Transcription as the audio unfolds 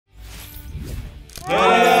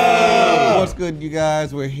good, you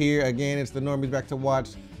guys? We're here again. It's the Normies back to watch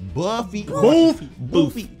Buffy.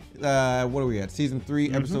 Buffy. What are we at? Season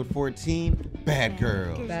 3, episode 14. Bad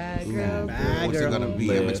Girls. Bad Ooh, Girls. What's it gonna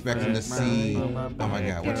be? I'm expecting to see. Oh my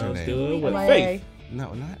God, what's her name? Faith.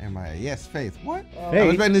 No, not MIA. Yes, Faith. What? Faith. I'm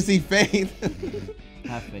expecting to see Faith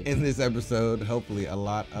Have faith. in this episode. Hopefully, a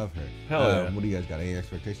lot of her. Hell yeah. What do you guys got? Any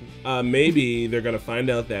expectations? Maybe they're gonna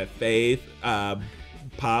find out that Faith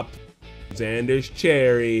popped Xander's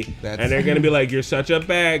cherry, and they're gonna be like, "You're such a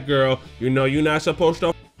bad girl. You know you're not supposed to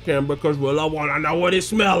f him because I wanna know what it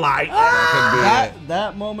smell like."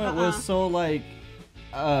 That moment was so like,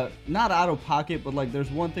 not out of pocket, but like there's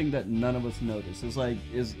one thing that none of us noticed. It's like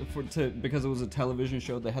because it was a television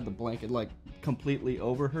show, they had the blanket like completely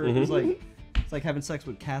over her. It's like having sex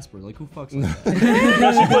with Casper. Like, who fucks like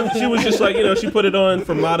that? she was just like, she put it on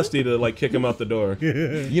for modesty to like kick him out the door.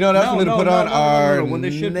 You know, that's when they put on our when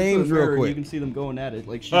they names real quick. You can see them going at it.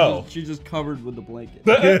 Like she's just covered with the blanket.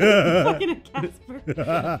 Fucking a Casper.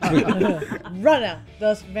 Run out,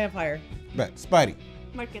 the vampire. But Spidey.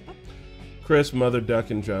 Marqueta. Chris, Mother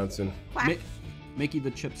Duck, and Johnson. Mickey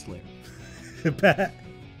the Chip Slayer.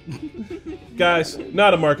 Guys,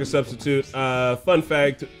 not a market substitute. Fun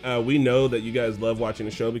fact, we know that you guys love watching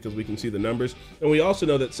the show because we can see the numbers. And we also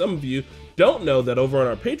know that some of you don't know that over on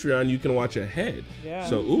our Patreon, you can watch ahead. Yeah.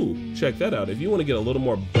 So, check that out. If you want to get a little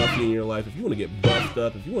more Buffy in your life, if you want to get buffed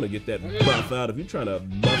up, if you want to get that buff out, if you're trying to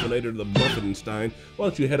buffinator to the Buffenstein, why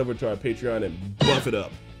don't you head over to our Patreon and buff it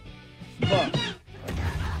up. Buff.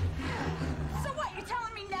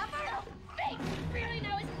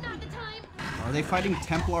 Are they fighting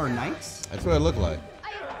Templar Knights? That's what it looked like. I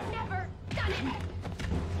have never done it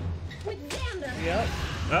with Xander.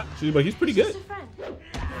 Yep. She's like, he's pretty good.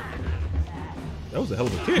 That was a hell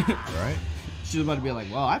of a kick. Right? She's about to be like,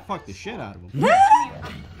 well, I fucked the shit out of him.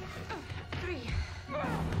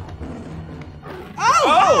 Oh,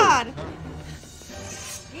 God!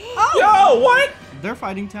 Yo, what? They're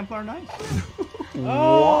fighting Templar Knights.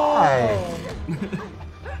 Why?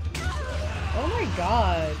 Oh my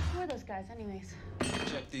God. Who are those guys, anyways?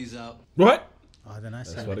 Check these out. What? Oh, then I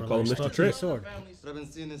That's why they call him Mr. Trick. But I've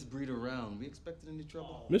been seeing this breed around. We expected any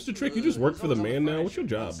trouble? Mr. Trick, you just work for the man now. What's your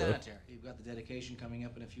job, bro? You've got the dedication coming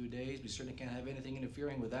up in a few days. We certainly can't have anything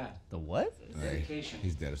interfering with that. The what? Dedication.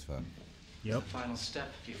 He's dead as fuck. Yep. Final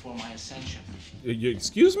step before my ascension.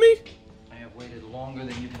 Excuse me? I have waited longer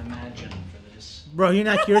than you can imagine for this. Bro, you're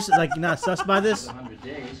not curious? Like, you're not sus by this? 100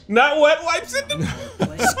 days. Not wet wipes in the...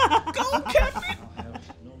 Go, Captain!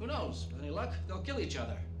 Who knows? With any luck, they'll kill each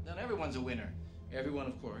other. Then everyone's a winner. Everyone,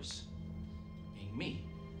 of course, being me.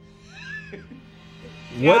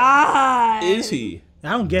 What is he? I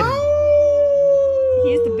don't get it.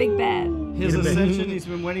 He's the big bad. His ascension, he's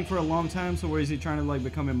been waiting for a long time, so where is he trying to like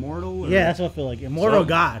become immortal? Or? Yeah, that's what I feel like. Immortal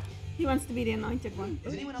God. He wants to be the anointed one.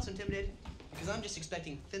 Is anyone else intimidated? Because I'm just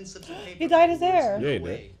expecting thin slips of paper. He dyed his hair. Yeah, he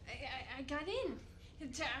did. I got in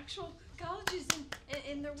to actual colleges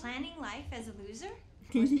and they're planning life as a loser?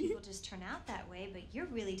 Most people just turn out that way, but you're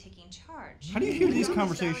really taking charge. How do you hear these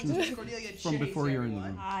conversations from before you're in the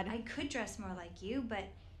room? I could dress more like you, but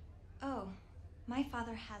my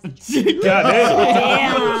father has a God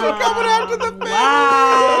damn. So coming after the Wow.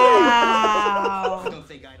 I don't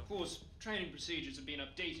think I Of course, training procedures have been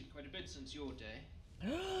updated quite a bit since your day.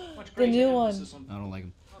 The new one. I don't like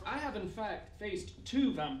him. I have in fact faced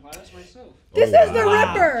 2 vampires myself. This is the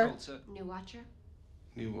Ripper. New Watcher.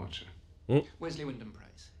 New Watcher. Wesley Wyndham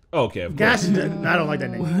Price. Okay, of course. I don't like that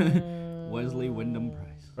name. Wesley Wyndham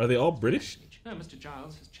Price. Are they all British? No, Mr.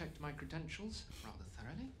 Giles has checked my credentials rather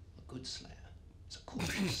thoroughly. A good slayer. It's a cool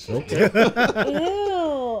Okay.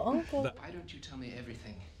 Ew, Uncle. Why don't you tell me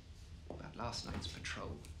everything about last night's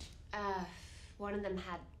patrol? One of them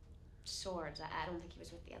had swords. I don't think he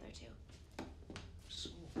was with the other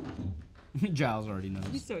 2. Giles already knows.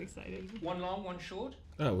 He's so excited. 1 long, 1 short.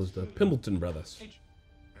 That was the Pimbleton brothers.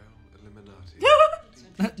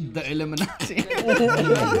 The Illuminati.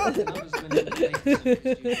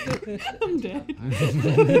 I'm dead.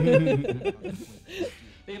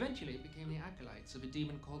 They eventually became the acolytes of a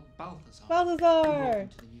demon called Balthazar. Balthazar.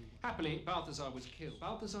 Happily, Balthazar was killed.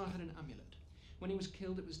 Balthazar had an amulet. When he was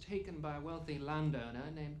killed, it was taken by a wealthy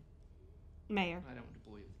landowner named... Mayor. I don't want to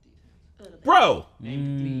bore you with details. Bro!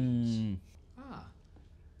 Named Glees. Ah,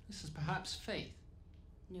 this is perhaps Faith.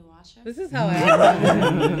 New Watcher. This is how I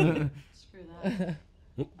am. Screw that.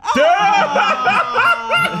 Wait.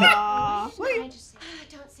 I just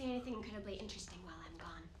don't say anything incredibly interesting while I'm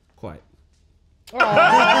gone. Quiet. Oh my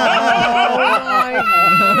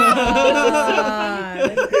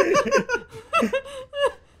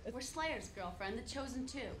God. We're Slayer's girlfriend, the chosen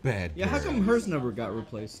 2. Bad. Yeah, how come hers never got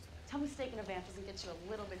replaced? Tell me staking a vamp doesn't get you a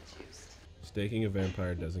little bit juiced. Staking a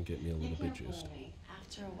vampire doesn't get me a little bit You're juiced. boy.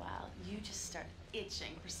 After a while, you just start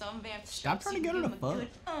itching for some vamp. Stop trying to get her to fuck.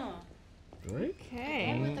 Right? Okay.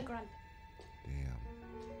 And with the grunt. Damn.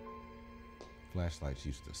 Flashlights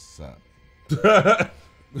used to suck.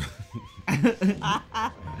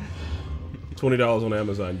 $20 on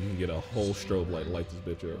Amazon, you can get a whole strobe light to light this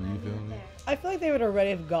bitch up. You feel me? I feel like they would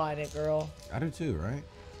already have gotten it, girl. I do too, right?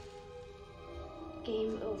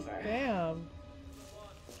 Game over. Damn.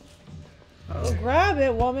 Well, grab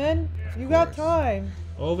it, woman. You got time.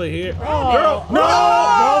 Over here. Oh. Girl.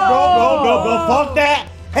 No, fuck that.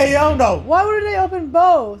 Hell no. Why would they open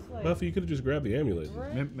both? Like, Buffy, you could have just grabbed the amulet.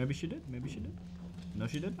 Maybe she did. Maybe she did. No,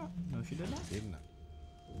 she did not. No, she did not. Did not.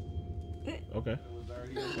 Okay.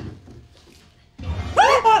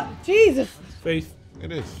 Jesus. Faith.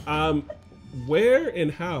 It is. Where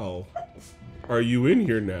and how are you in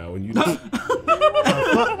here now? And you.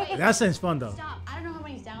 That sounds fun though. Stop. I don't know how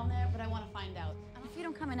many's down there, but I want to find out. If you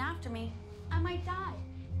don't come in after me, I might die.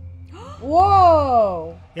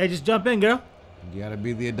 Whoa. Yeah, just jump in, girl. You gotta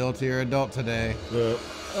be the adult to your adult today.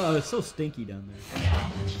 Oh, it's so stinky down there.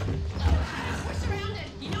 We're surrounded.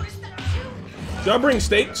 You noticed that too? Did y'all bring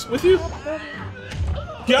steaks with you?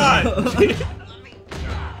 God.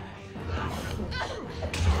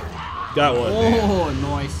 Got one. Oh,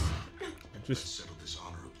 nice. Just.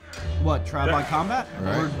 What, tribal combat?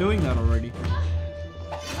 Right. We're doing that already.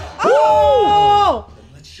 Oh!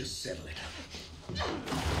 Let's just settle it.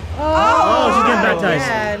 Oh, she's getting baptized.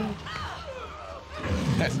 man.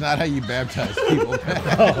 That's not how you baptize people.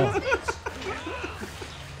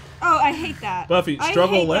 Oh, I hate that. Buffy, I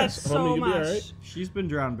struggle hate less, that so homie. You'll be much. alright. She's been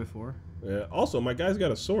drowned before. Yeah. Also, my guy's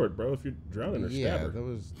got a sword, bro. If you're drowning or Yeah, stab her.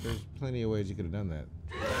 there's plenty of ways you could have done that.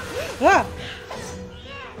 Ah.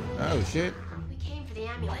 Oh shit. We came for the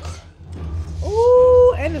amulet.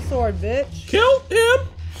 Ooh, and the sword, bitch. Kill him.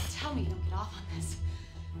 Tell me you don't get off on this.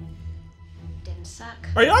 Didn't suck.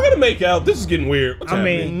 Are y'all gonna make out? This is getting weird. What's I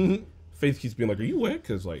happening? mean, Faith keeps being like, "Are you wet?"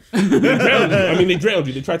 Because like they drowned you. I mean, they drowned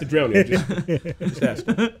you. They tried to drown you. Just ask.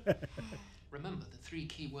 Remember the 3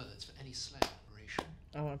 key words for any Slayer operation.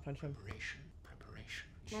 I want to punch him. Preparation, preparation.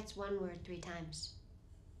 That's one word 3 times.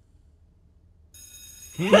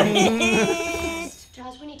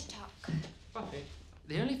 Giles, we need to talk. Buffy,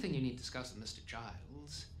 the only thing you need to discuss with Mr.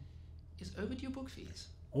 Giles is overdue book fees.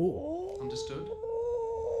 oh. Understood?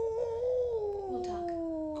 We'll talk.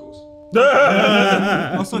 Of course.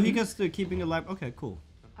 Also, he gets to keeping it live. Okay, cool.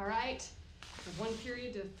 All right. You have 1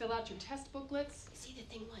 period to fill out your test booklets. See, the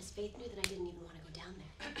thing was, Faith knew that I didn't even want to go down there.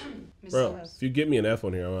 Miss Bro, Summers. if you get me an F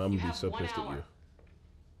on here, I'm You gonna be have so 1 pissed at hour.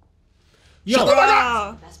 you. Yo.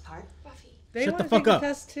 That's the best part. Buffy. They Shut want the to fuck take up. the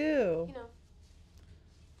test too. You know.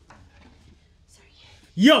 Sorry.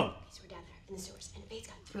 Yo. So we're down there in the sewers, and Faith's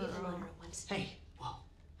got 3 of them on her at once. Hey, whoa.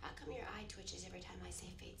 How come your eye twitches every time I say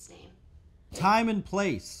Faith's name? Time and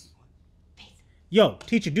place. Faith. Yo,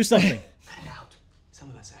 teacher, do something. Cut it out. Some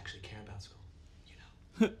of us actually care about school.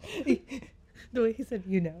 You know. The way he said,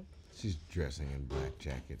 you know. She's dressing in black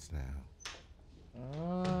jackets now.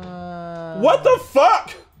 What the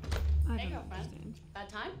fuck? Hey, girlfriend. Bad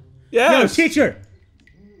time? Yo, Yes. teacher.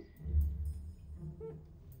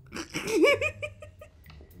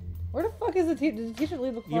 Where the fuck is the teacher? Did the teacher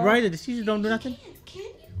leave the class? You right? The teacher don't do nothing. Can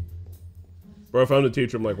you? Bro, if I'm the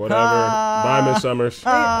teacher, I'm like, whatever. Bye, Miss Summers. They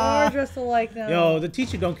are dressed alike now. Yo, the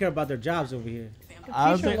teacher don't care about their jobs over here. I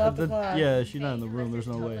don't teacher think left the class. yeah, she's not in the room. There's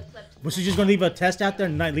no way. Was she just gonna leave a test out there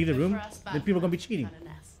and not leave the room? Then people are gonna be cheating.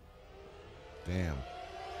 Damn.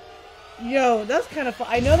 Yo, that's kind of fun.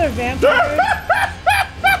 I know they're vampires.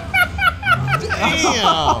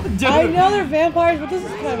 Damn. I know they're vampires, but this is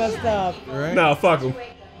kind of messed up. Right? Nah, fuck them.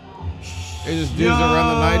 It's just dudes that run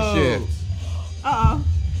the night shift.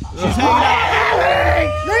 She's hanging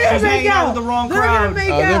out. They're gonna She's make hanging out out. with the wrong They're crowd. gonna make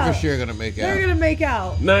Oh, out. they're for sure gonna make They're out. gonna make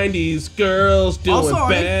out. 90s girls doing Also, are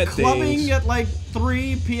they bad clubbing things. at like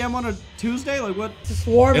 3 p.m. on a Tuesday? Like what? It's a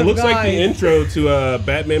swarm It of looks like guys. the intro to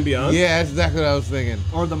Batman Beyond. Yeah, that's exactly what I was thinking.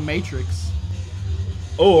 Or the Matrix?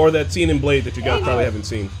 Oh, or that scene in Blade that you guys probably haven't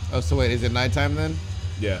seen. Oh, so wait, is it nighttime then?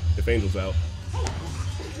 Yeah, if Angel's out.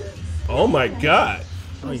 Oh my god.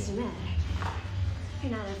 What's the matter?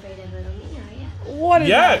 You're not afraid of little me, are you? What is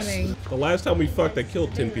Yes! happening? The last time we fucked, I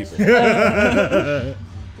killed 10 people. No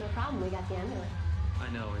problem, we got the amulet.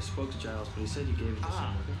 I know, I spoke to Giles, but he said you gave it to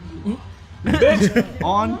someone. Bitch!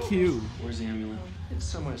 On cue. Where's the amulet? It's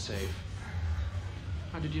somewhere safe.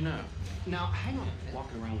 How did you know? Now, hang on a minute.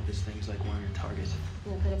 Walking around with this thing is like wearing a target.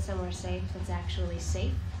 You put it somewhere safe that's actually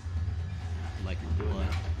safe. Like what?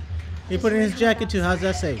 He put it in his jacket too. How's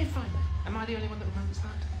that safe? It's fine. Am I the only one that remembers that?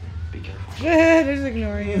 Be careful. They're just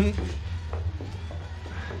ignoring you.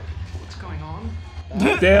 What's going on?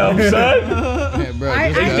 Damn, son. Yeah, bro, I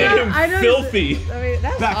noticed filthy. I mean,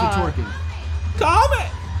 that's Back odd. to twerking. Calm it.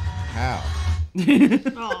 How?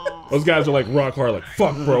 Those guys are like rock hard, like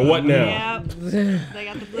fuck, bro. What now? Yep. They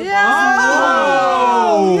got the blue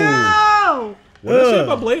Oh, no! What did I say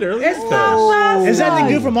about Blade earlier? It's Buster. Is that the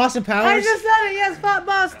dude from Austin Powers? I just said it. Yes, Fat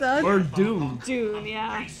Buster. Or Doom. Dune,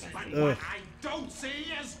 yeah. What I don't say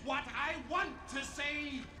is what I want to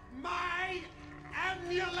say. My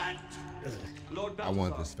amulet. Lord I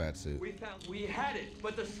want this fat suit. We had it,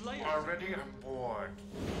 but the Slayer. Already I'm bored.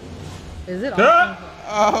 Is it?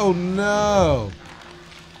 Oh no!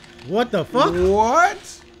 What the fuck? What?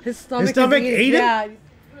 His stomach ate him? Yeah.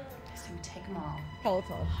 So we take them all.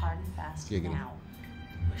 Peloton. Hard and fast Giggity. now.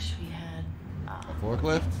 Wish we had. A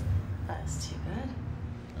forklift? That's too good.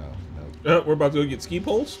 Oh no. We're about to go get ski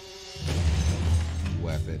poles.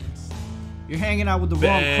 Weapons. You're hanging out with the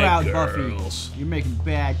Bad wrong crowd, girls. Buffy. You're making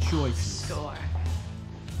bad choices. Score.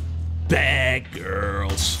 Bad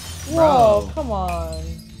girls. Whoa, come on.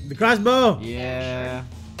 The crossbow. Yeah.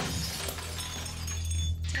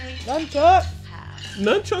 Nunchuck.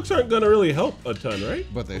 Nunchucks aren't gonna really help a ton, right?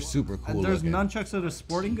 But they're super cool. And there's looking. nunchucks at a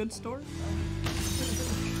sporting goods store?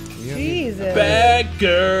 Jesus. Bad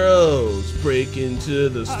girls break into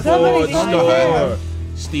the sports somebody store,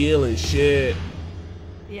 stealing shit.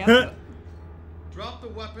 Yep. Drop the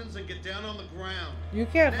weapons and get down on the ground. You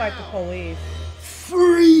can't fight the police.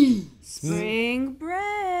 Free! Spring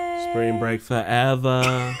break. Spring break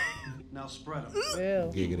forever. Now spread them.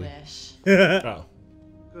 Ew. Giggity. Wish. Oh,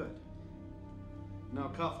 Good. Now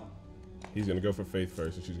cuff them. he's gonna go for Faith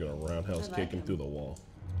first, and she's gonna roundhouse kick him through the wall.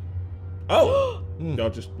 Oh! Y'all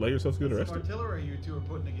just let yourselves get arrested. Artillery you two are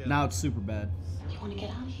putting together. Now it's super bad. You want to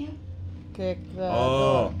get out of here? Kick the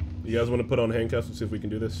Oh, door. you guys want to put on handcuffs and see if we can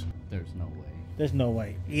do this? There's no way. There's no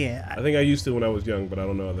way. Yeah. I think I used to when I was young, but I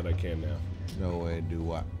don't know that I can now. No way to do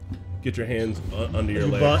what? Get your hands under your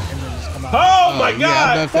Butt legs. and then just come out. Oh my Yeah,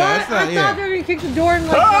 god! that's that's I not, thought yeah. they were gonna kick the door and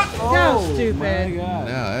like that was stupid. My No, God.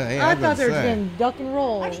 hey, I thought they were just gonna duck and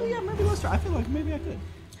roll. Actually, yeah, maybe let's try. I feel like maybe I could.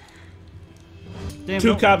 Damn, Two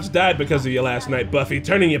don't- cops died because of you last night, Buffy.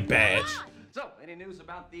 Turn in your badge. So, any news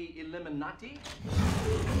about the Illuminati?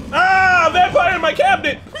 Ah, vampire in my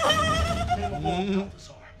cabinet!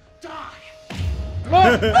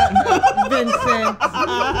 Vincent.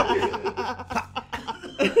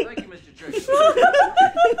 Thank you, Mr. Church.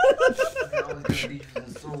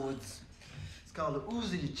 It's called a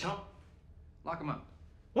Uzi, you chump. Lock him up.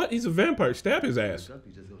 What? He's a vampire. Stab his ass.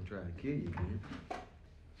 He's just gonna try to kill you, man.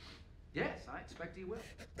 Yes, I expect he will.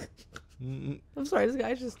 I'm sorry, this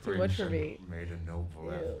guy's just too much for me. Made a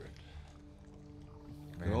noble effort.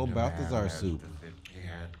 Good old Balthazar soup.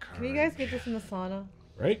 Can you guys get this in the sauna?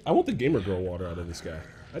 Right? I want the gamer girl water out of this guy.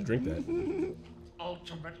 I'd drink that.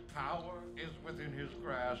 Ultimate power is within his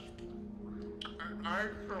grasp. And I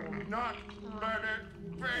shall not let it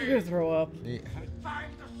You're be. gonna throw up.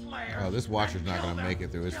 Find the Slayer. Oh, this watcher's not gonna make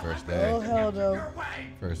it through his first Oh day. hell no.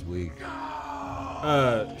 First week.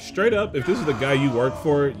 Straight up, if this is the guy you work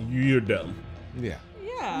for, you're dumb. Yeah.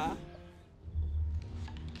 Yeah.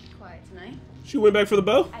 Quiet tonight. She went back for the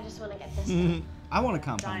bow? I just want to get this done. I want a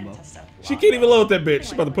compound bow. She can't even load that bitch.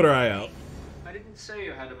 She's about to put her eye out. I didn't say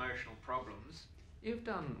you had emotional problems. You've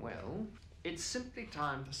done well. It's simply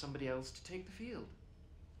time for somebody else to take the field.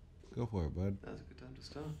 Go for it, bud. That's a good time to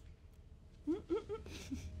start.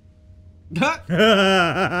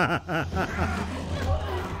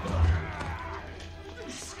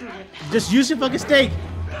 Just use your fucking steak.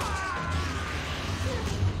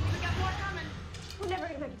 We're never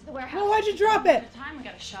gonna make it to the warehouse. Well, why'd you drop it? Time we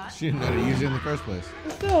got a shot. She didn't know how to use it in the first place.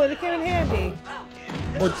 Still, it came in handy.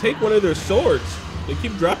 Or take one of their swords. They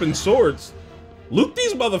keep dropping swords. Loot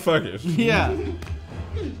these motherfuckers. Yeah.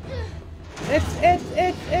 It's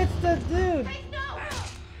the dude.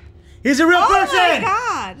 He's a real Oh person. my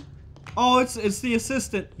God. Oh, it's the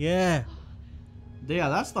assistant. Yeah. Yeah,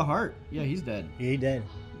 that's the heart. Yeah, he's dead. Yeah, he dead.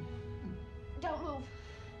 Don't move.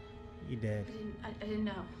 He dead. I didn't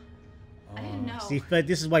know. I didn't know. See, Fed,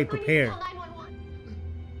 this is why you prepare. Call 911.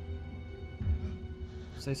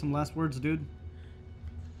 Say some last words, dude.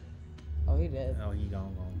 Oh, he did. Oh, he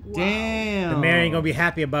gone. Damn. The mayor ain't gonna be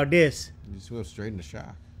happy about this. You just go straight into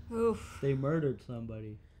shock. Oof. They murdered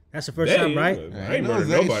somebody. That's the first time, right? I ain't murdered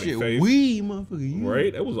nobody, Faith. We, motherfucker, you.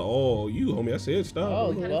 Right? That was all you, homie. I said stop.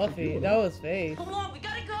 Oh, Buffy. That was Faith. Come on, we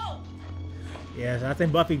gotta go. Yeah, so I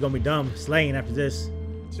think Buffy's gonna be dumb, slaying after this. As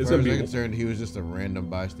It's far as gonna they're be- concerned, he was just a random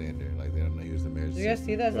bystander. Like, they don't know he was the mayor's. Do you guys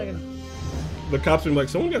see that? It's like a... The cops are like,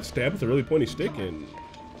 someone got stabbed with a really pointy stick, and it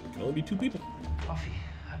can only be two people. Buffy,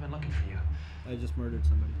 I've been I'm looking for you. I just murdered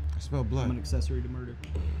somebody. I smell blood. I'm an accessory to murder.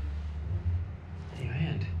 In your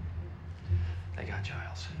hand. They got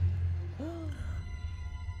Giles.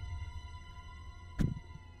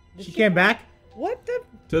 She came back? What the?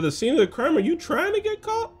 To the scene of the crime, are you trying to get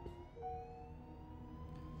caught?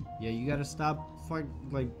 Yeah, you gotta stop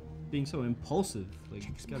like being so impulsive. Like, you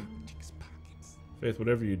gotta... Faith,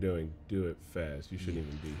 whatever you're doing, do it fast. You shouldn't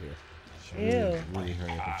even be here. Ew. Really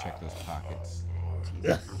hurry up and check those pockets.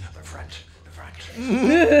 The French. The French.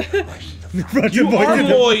 You are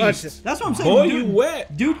moist. That's what I'm saying. Boy, dude, you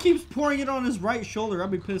wet. Dude keeps pouring it on his right shoulder.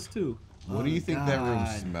 I'd be pissed too. What do you think that room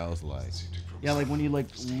smells like? Yeah, like when you like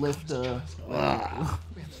lift a.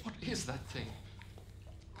 What is that thing?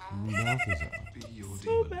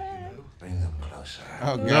 So bad. Bring them closer.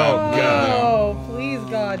 Oh, No, God. Oh, please,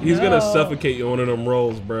 God. He's no. gonna suffocate you on one of them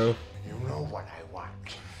rolls, bro. You know what I want.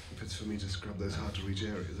 If it's for me to scrub those hard-to-reach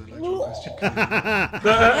areas, I'd like to request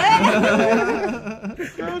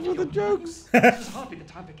you. Girls with the jokes. It's hardly the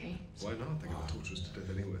time for games. Why not? They're gonna torture us to death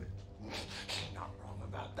anyway. Not wrong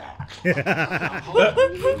about that. Hold on.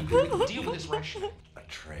 We can deal with this ration. A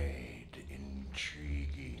trade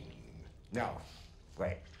intriguing. No,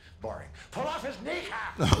 wait, boring. Pull off his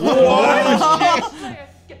kneecap.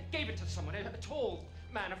 Gave it to someone, a tall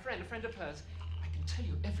man, a friend of hers. I can tell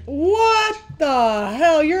you everything. What the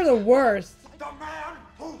hell? You're the worst. The man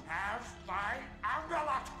who has my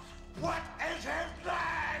amulet. What is his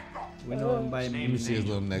name? We know him by Let me name. see his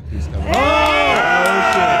little neck piece coming.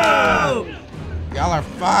 Oh Y'all are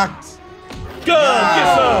fucked. Go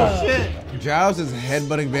get some. shit! Giles is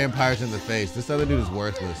headbutting vampires in the face. This other dude is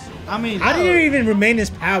worthless. I mean, How do you even remain his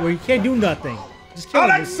power? You can't do nothing. Just kill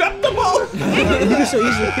him. Unacceptable. You can so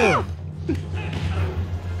easily kill him.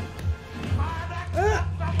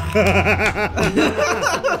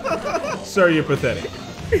 Sir, you're pathetic.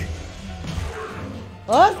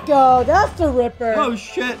 Let's go. That's the Ripper. Oh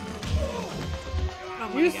shit! Oh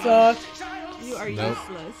my You God. suck. You are Nope.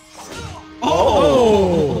 useless.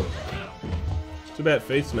 Oh! Too bad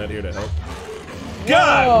Faith's not here to help.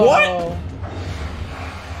 God, Whoa. what?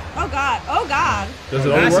 Oh God. Oh God. Does it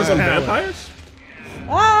only That's work his on power. vampires?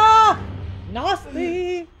 Ah!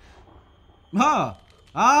 Nasty. Ah!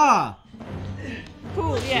 Ah!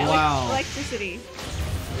 Cool. Yeah. Wow. Like electricity.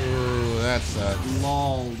 Ooh, that sucks.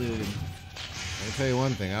 Lol, dude. I'll tell you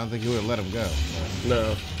one thing. I don't think he would have let him go.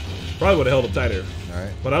 No. Probably would have held him tighter. All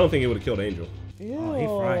right. But I don't think he would have killed Angel. Ew. Oh, he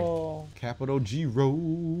fried. Capital G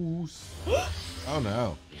Rose. Oh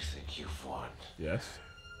no. You think you've won? Yes.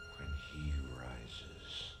 When he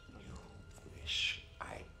rises, you wish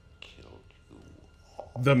I killed you.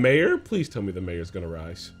 The mayor? Please tell me the mayor's gonna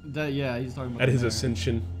rise. Yeah, he's talking about At the his mayor.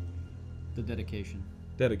 ascension. The dedication.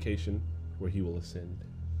 Dedication. Where he will ascend.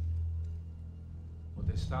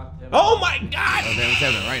 Oh my God! Oh damn, it's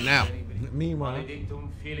happening right now. Meanwhile.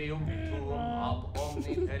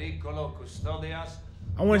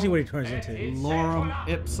 I want to see what he turns into. Lorem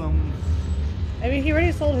ipsum. I mean, he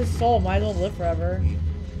already sold his soul. Might as well live forever.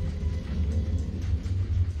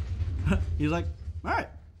 He's like, all right,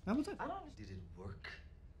 that was it. Did it work?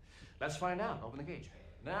 Let's find out. Open the cage.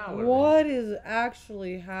 Now we're What is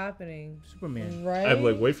actually happening? Superman. Right? I'm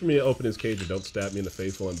like, wait for me to open his cage and don't stab me in the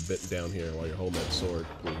face while I'm bitten down here while you're holding that sword,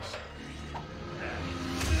 please.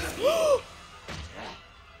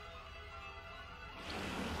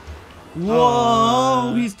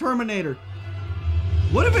 Whoa, he's Terminator.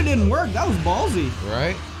 What if it didn't work? That was ballsy.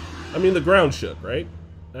 Right? I mean, the ground shook, right?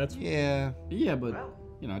 That's Yeah. Yeah, but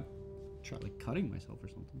you know, I'd try like cutting myself or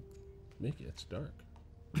something. Mickey, it's dark.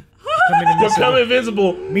 Become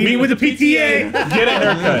invisible. Meeting with the PTA. Get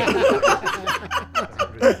a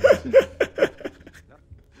haircut.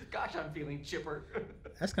 Gosh, I'm feeling chipper.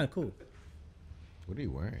 That's kind of cool. What are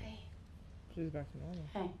you wearing? She's back to normal.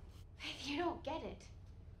 Hey, you don't get it.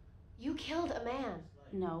 You killed a man.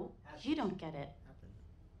 No, you don't get it.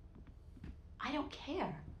 I don't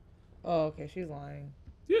care. Oh, okay. She's lying.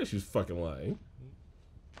 Yeah, she's fucking lying.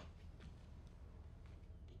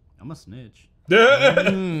 I'm a snitch.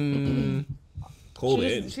 Cold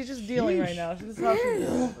She's in. she's just dealing right now. She's just how she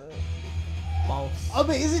deals. I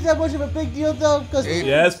mean, isn't that much of a big deal though? Because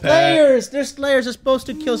Yes, Pat. Slayers, their Slayers are supposed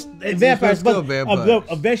to kill vampires, kill but vampires.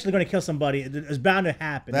 eventually going to kill somebody. It's bound to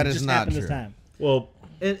happen. That it is just not happened true. this time. Well,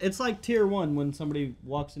 It's like tier 1 when somebody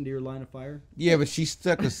walks into your line of fire. Yeah, but she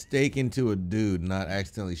stuck a stake into a dude, not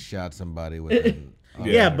accidentally shot somebody with an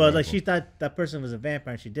Yeah, but like she thought that person was a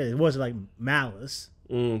vampire and she did. It wasn't like malice.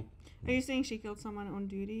 Are you saying she killed someone on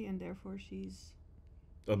duty and therefore she's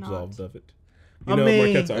absolved of it. You know,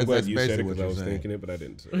 mean, Marquette, I'm glad that's you said it basically because what I was you're thinking it, but I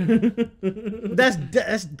didn't say it.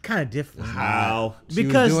 that's kind of different. How? She was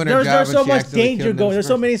Because doing her job there's so and she much accidentally danger killed going. another There's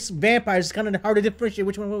so many vampires. It's kind of hard to differentiate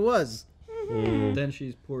which one it was. Then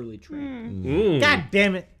she's poorly trained. God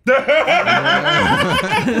damn it!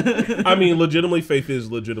 I mean, legitimately, Faith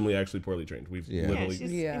is legitimately actually poorly trained. We've literally.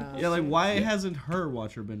 Yeah, like why hasn't her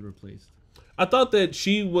watcher been replaced? I thought that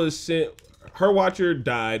she was sent. Her watcher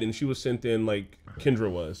died, and she was sent in like Kendra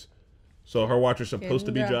was. So her watcher's supposed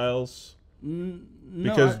to be Kendra. Giles. No,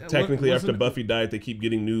 Because technically, after wasn't- Buffy died, they keep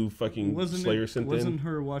getting new fucking wasn't Slayers sent in. Wasn't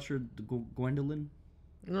her watcher Gwendolyn?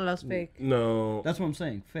 No, that's fake. No. That's what I'm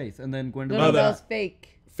saying. Faith, and then No, Gwendolyn. that was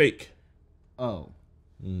fake. Fake. Oh.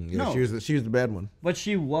 Yeah, No. she was the bad one. But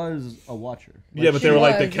she was a watcher. Yeah, but they were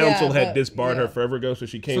like the was, council yeah, had but- disbarred her yeah. forever ago, so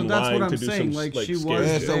she came that's what lying I'm to do saying, some like, like she scary was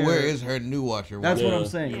Yeah, shit. so there. where is her new watcher? That's what Yeah. I'm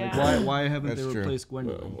saying. Like, Yeah. why haven't That's they true. replaced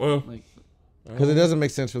Gwendolyn? Well, Like, Because it doesn't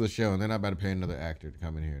make sense for the show, and they're not about to pay another actor to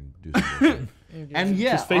come in here and do some shit. and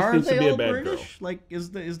yeah, Faith are needs to they be a all bad British? Like,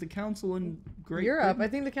 is the council in Great Europe. Britain? I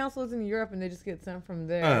think the council is in Europe, and they just get sent from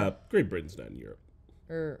there. Great Britain's not in Europe.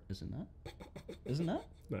 Or Isn't that? Isn't that?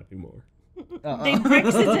 Not anymore. They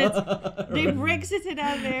Brexited. They Brexited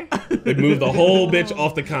out of there. They moved the whole bitch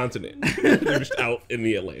off the continent. They're just out in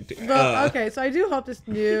the Atlantic. But, okay, so I do hope this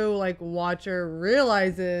new like watcher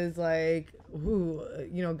realizes like who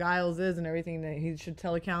Giles is and everything, that he should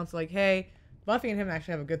tell the council like, hey, Buffy and him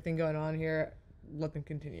actually have a good thing going on here. Let them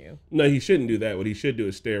continue. No, he shouldn't do that. What he should do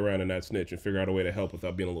is stay around and not snitch and figure out a way to help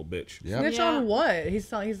without being a little bitch. Snitch on what? He's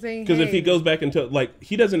saying Because if hey, he goes back and tell, like,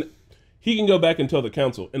 he can go back and tell the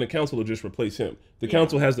council, and the council will just replace him. The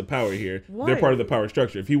council has the power here. They're part of the power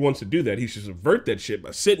structure. If he wants to do that, he should subvert that shit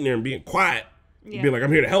by sitting there and being quiet, and being like,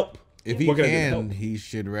 I'm here to help. If he What I do to can, help? he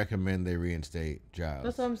should recommend they reinstate Giles.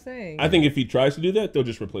 That's what I'm saying. I think if he tries to do that, they'll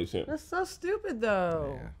just replace him. That's so stupid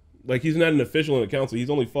though. Like, he's not an official in the council. He's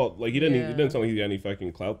only fought, like, he doesn't sound like he got any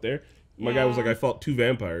fucking clout there. My guy was like, I fought 2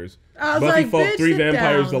 vampires. I was Buffy like, fought bitch, 3 sit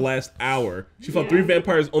vampires down. the last hour. She fought 3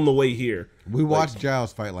 vampires on the way here. We watched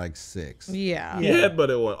Giles fight like 6. Yeah. Yeah,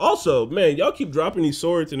 but it won. Also, man, y'all keep dropping these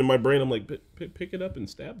swords, and in my brain, I'm like, pick it up and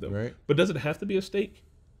stab them. Right. But does it have to be a stake?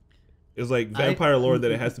 It's like vampire lore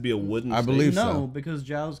that it has to be a wooden stake. I believe no, so. because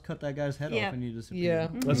Giles cut that guy's head off and he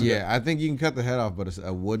disappeared. Yeah, I think you can cut the head off, but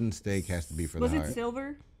a wooden stake has to be for Was the it heart.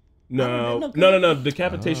 silver? No.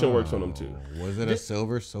 Decapitation works on them too. Was it a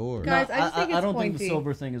silver sword? Guys, I just think it's I don't think the pointy.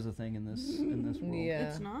 silver thing is a thing in this world. Yeah.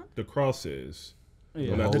 It's not. The cross is.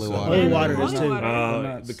 Yeah. Not Holy the water. Holy water is too.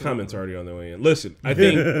 Not the silver. comments already on their way in. Listen, I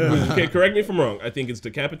think. Okay, correct me if I'm wrong. I think it's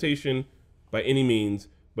decapitation by any means.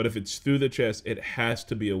 But if it's through the chest, it has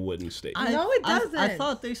to be a wooden stake. No, it doesn't. I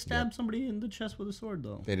thought they stabbed somebody in the chest with a sword,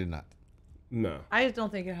 though. They did not. No. I just don't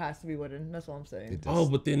think it has to be wooden. That's all I'm saying. Oh,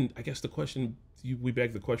 but then I guess the question, we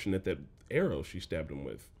beg the question that arrow she stabbed him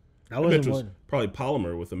with. That wasn't bitch was wooden. probably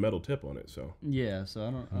polymer with a metal tip on it. So Yeah, so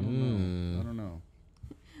I don't know.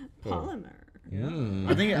 Polymer. Yeah.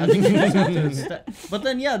 I think you just have to but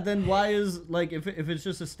then why is like if it's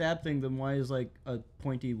just a stab thing, then why is like a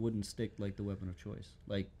pointy wooden stick like the weapon of choice?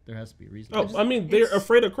 Like there has to be a reason. Oh, I mean, they're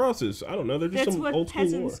afraid of crosses. I don't know. They're just That's some what old school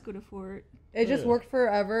war. peasants could afford. It just Yeah. worked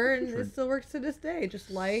forever, and it still works to this day.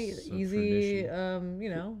 Just light, So easy,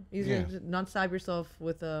 tradition. easier Yeah. to not stab yourself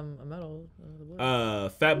with a metal.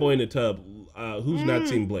 Fat Boy in the Tub. Who's not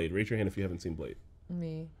seen Blade? Raise your hand if you haven't seen Blade.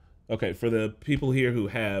 Me. Okay, for the people here who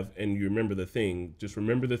have and you remember the thing, just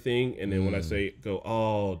remember the thing, and then when I say go,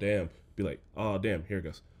 oh damn, be like, oh damn, here it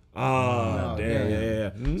goes. Oh, damn,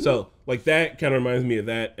 yeah. So like that kind of reminds me of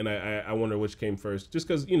that, and I wonder which came first, just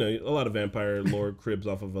because a lot of vampire lore cribs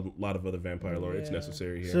off of a lot of other vampire lore. It's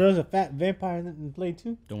necessary here. So there's a fat vampire in Blade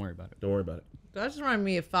too? Don't worry about it. Don't worry about it. That just reminded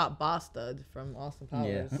me of Fat Bastard from Austin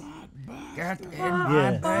Powers.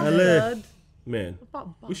 Yeah. Man,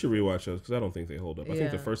 we should rewatch those because I don't think they hold up. I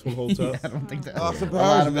think the first one holds up. I don't think that. Austin A lot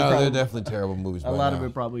Powers, of it no, probably- they're definitely terrible movies. A lot of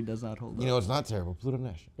it probably does not hold up. You know, it's not terrible. Pluto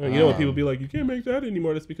Nash. You know what people be like, you can't make that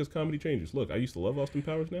anymore. That's because comedy changes. Look, I used to love Austin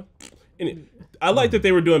Powers now. And I like that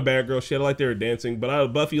they were doing bad girl shit. I like they were dancing. But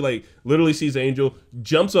Buffy like literally sees Angel,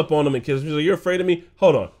 jumps up on him and kisses him. She's like, you're afraid of me?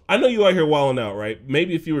 Hold on. I know you out here wilding out, right?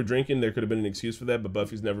 Maybe if you were drinking, there could have been an excuse for that. But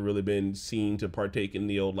Buffy's never really been seen to partake in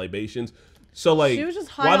the old libations. So like, She was just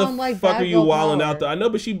high why the on, like, fuck bad are you girl wilding power. out there? I know,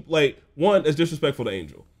 but she like, one, is disrespectful to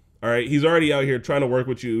Angel. All right, he's already out here trying to work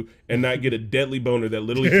with you and not get a deadly boner that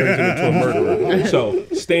literally turns him into a murderer. So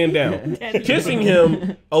stand down. Kissing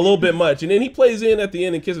him a little bit much, and then he plays in at the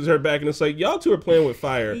end and kisses her back, and it's like y'all two are playing with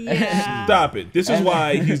fire. Yeah. Stop it. This is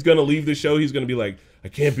why he's gonna leave the show. He's gonna be like, I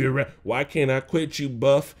can't be around. Why can't I quit you,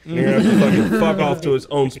 Buff? And you're gonna have to fucking fuck off to his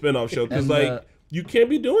own spinoff show because And, like you can't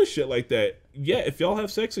be doing shit like that. Yeah, if y'all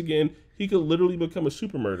have sex again, he could literally become a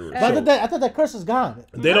super murderer. But I thought that curse is gone.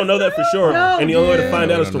 They don't know that for sure, No, and the only way to dude.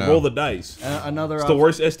 find out is to No. roll the dice. Another It's the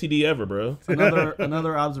worst STD ever, bro.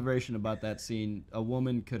 another observation about that scene: a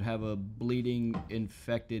woman could have a bleeding,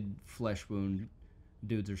 infected flesh wound.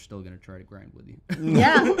 Dudes are still gonna try to grind with you.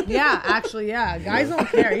 Yeah, actually, yeah. Guys don't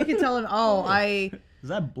care. You can tell them, Is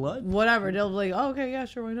that blood? Whatever. They'll be like, oh, okay, yeah,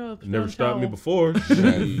 sure, why not? Never stopped me before.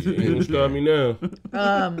 Ain't gonna stop me now.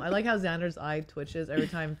 I like how Xander's eye twitches every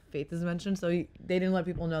time Faith is mentioned, so they didn't let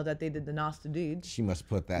people know that they did the nasty deeds. She must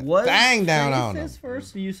put that What thing down on him.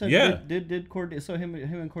 First, you said Yeah. did Cordelia? So him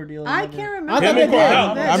and Cordelia. I never- can't remember. Him and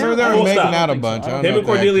Cordelia. I remember they were Full making stop. out a bunch. I don't know Him and if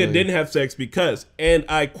they Cordelia actually- didn't have sex because, and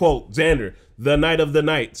I quote Xander, the night of the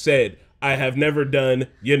night said, I have never done,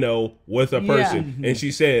 with a person. And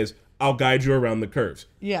she says, I'll guide you around the curves.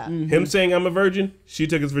 Yeah. Him saying I'm a virgin, she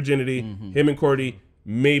took his virginity. Him and Cordy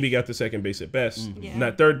maybe got the second base at best. Yeah.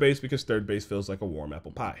 Not third base because third base feels like a warm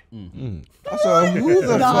apple pie. So who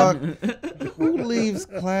the fuck? Who leaves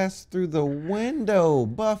class through the window?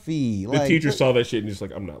 Buffy. The teacher saw that shit and just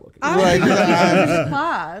like, I'm not looking. Like,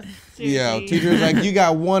 Class. yeah, teacher's like, you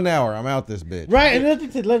got 1 hour. I'm out this bitch. Right, and then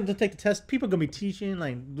to let them to take the test. People are gonna be teaching,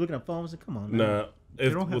 like looking at phones. Like, come on, man. Nah. They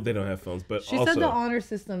don't have phones, but She also, said the honor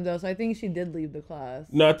system though, so I think she did leave the class.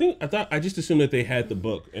 No, I just assumed that they had the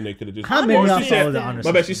book and they could have just. How many Or not she said- follow the honor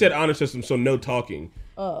My bad. She said honor system, so no talking.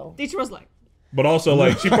 Oh. Teacher was like, But also,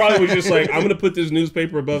 like, she probably was just like, I'm gonna put this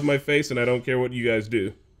newspaper above my face, and I don't care what you guys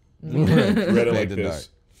do. Read it like this.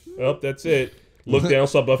 Oh, that's it. Look down,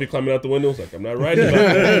 saw Buffy climbing out the window. Was like, I'm not writing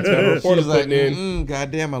about that. It's got a report She's I'm like, putting in.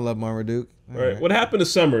 goddamn, I love Marmaduke. All right. What happened to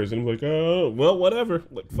Summers? And I'm like, oh, well, whatever.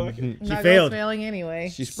 Like, fuck it. She That failed. girl's failing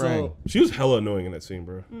anyway. She sprang. She was hella annoying in that scene,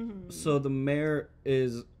 bro. So the mayor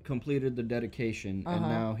is completed the dedication, and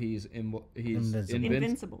now he's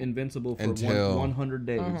Invincible. invincible for Until- 100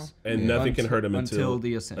 days, And nothing can hurt him until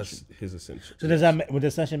the ascension. His ascension. So would the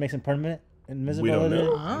ascension makes him permanent, invisible? We don't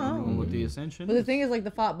know. Oh. With the ascension, But the thing is, like,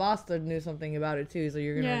 the Fat Bastard knew something about it too, so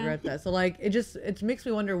you're gonna regret that. So like, it makes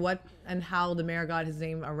me wonder what and how the mayor got his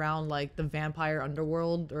name around like the vampire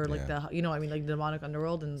underworld or like the like demonic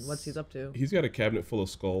underworld and what he's up to. He's got a cabinet full of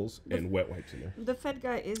skulls and wet wipes in there. the fed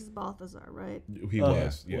guy is Balthazar, right? He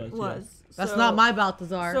was, yeah. Was. That's So- not my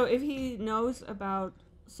Balthazar. So if he knows about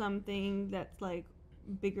something that's like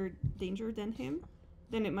bigger danger than him,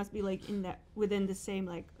 then it must be like within the same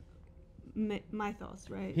like mythos,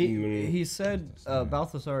 right? he said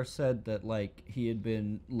Balthazar said that like he had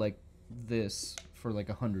been like this for like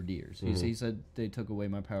 100 years. He said they took away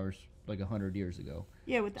my powers like 100 years ago.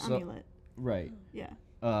 Yeah, with the amulet. Right. Yeah.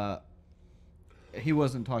 He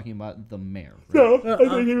wasn't talking about the mayor. Right? No, I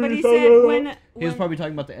think he But was he talking said about- when He was probably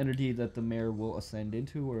talking about the entity that the mayor will ascend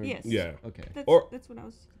into, or Yes. Yeah. Okay. That's what I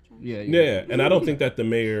was trying. Yeah, and I don't think that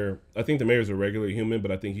I think the mayor's a regular human,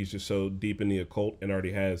 but I think he's just so deep in the occult and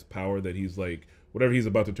already has power that he's like, whatever he's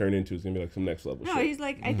about to turn into is gonna be like some next level No, shit. he's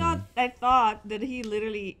like, I thought that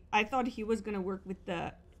I thought he was gonna work with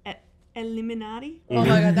the Illuminati. Oh my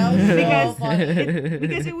god, that was because so funny.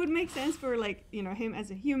 because it would make sense for like him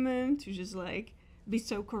as a human to just like be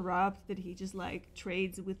so corrupt that he just like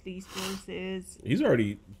trades with these forces. He's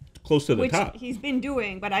already close to the Which top. he's been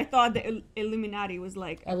doing, but I thought the Illuminati was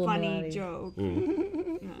like a funny Illuminati. joke.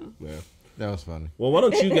 Mm. No. Yeah. That was funny. Well, why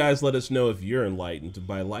don't you guys let us know if you're enlightened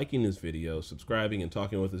by liking this video, subscribing, and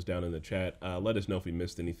talking with us down in the chat. Let us know if we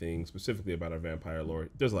missed anything specifically about our vampire lore.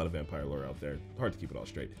 There's a lot of vampire lore out there. Hard to keep it all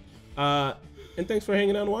straight. And thanks for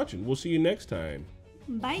hanging out and watching. We'll see you next time.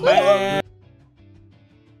 Bye. Bye.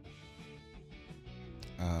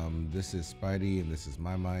 This is Spidey, and this is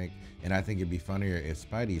my mic. And I think it'd be funnier if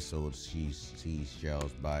Spidey sold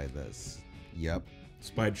seashells by this. Yep.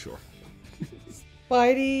 Spide Shore.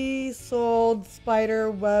 Spidey sold spider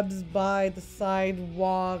webs by the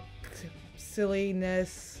sidewalk.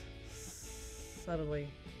 Silliness. Subtly.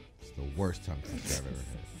 It's the worst tongue twister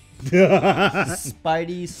I've ever had.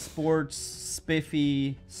 Spidey sports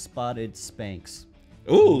spiffy spotted spanks.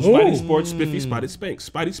 Ooh, Spidey Sports Spiffy Spotted Spanks.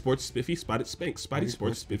 Spidey Sports Spiffy Spotted Spanks. Spidey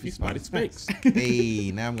Sports Spiffy Spotted Spanks. Hey,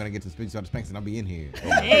 now I'm gonna get to Spiffy Spotted Spanks and I'll be in here.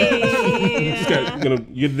 I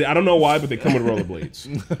don't know why, but they come with rollerblades.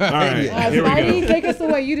 All right, here we Spidey, go. take us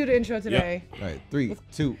away. You do the intro today. All right, 3,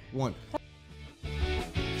 2, 1.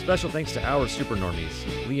 Special thanks to our super normies,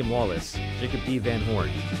 Liam Wallace, Jacob D. Van Horn,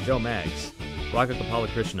 Joe Maggs, Ragha Kapala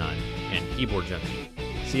Krishnan, and Keyboard Junkie.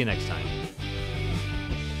 See you next time.